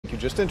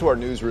Just into our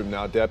newsroom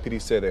now,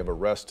 deputies say they have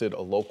arrested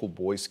a local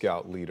Boy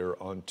Scout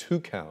leader on 2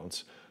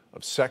 counts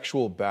of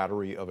sexual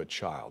battery of a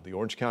child. The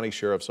Orange County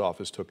Sheriff's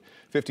Office took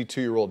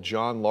 52-year-old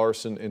John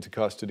Larson into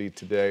custody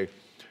today.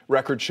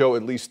 Records show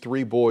at least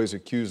 3 boys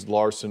accused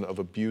Larson of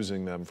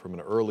abusing them from an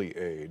early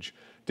age.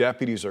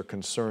 Deputies are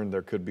concerned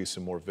there could be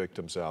some more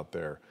victims out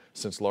there,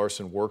 since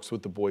Larson works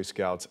with the Boy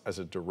Scouts as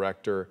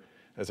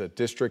a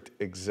district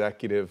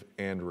executive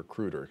and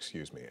recruiter,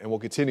 And we'll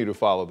continue to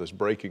follow this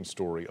breaking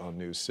story on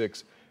News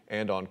 6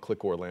 and on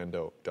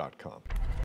clickorlando.com.